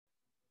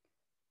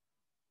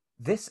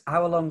This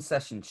hour-long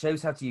session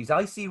shows how to use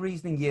IC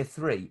Reasoning Year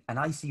 3 and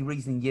IC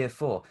Reasoning Year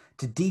 4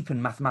 to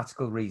deepen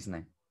mathematical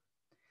reasoning.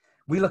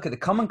 We look at the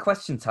common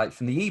question types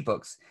from the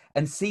eBooks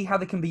and see how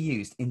they can be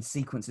used in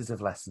sequences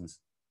of lessons.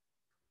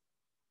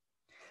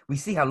 We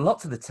see how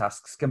lots of the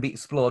tasks can be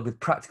explored with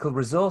practical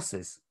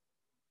resources,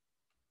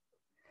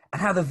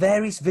 and how the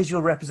various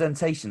visual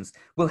representations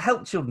will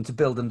help children to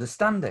build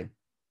understanding.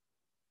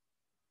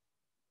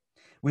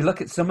 We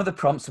look at some of the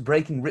prompts for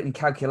breaking written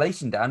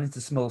calculation down into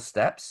small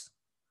steps.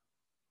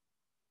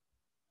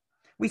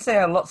 We say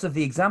how lots of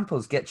the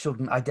examples get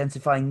children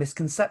identifying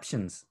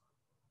misconceptions.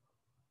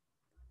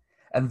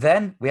 And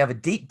then we have a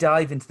deep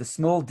dive into the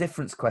small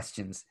difference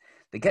questions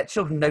that get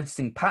children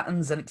noticing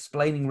patterns and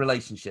explaining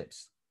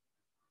relationships.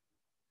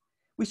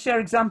 We share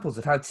examples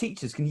of how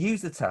teachers can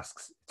use the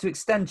tasks to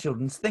extend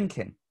children's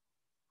thinking.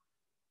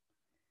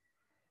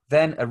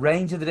 Then a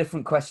range of the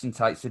different question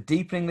types for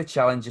deepening the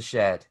challenge are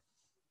shared,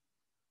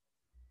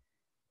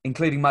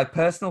 including my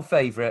personal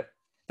favourite,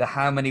 the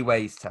how many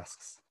ways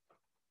tasks.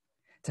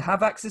 To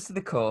have access to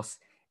the course,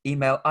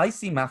 email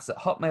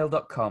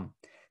icmaths@hotmail.com,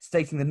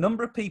 stating the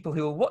number of people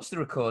who will watch the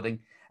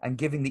recording and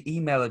giving the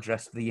email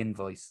address for the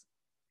invoice.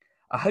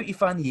 I hope you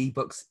find the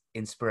eBooks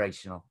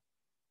inspirational.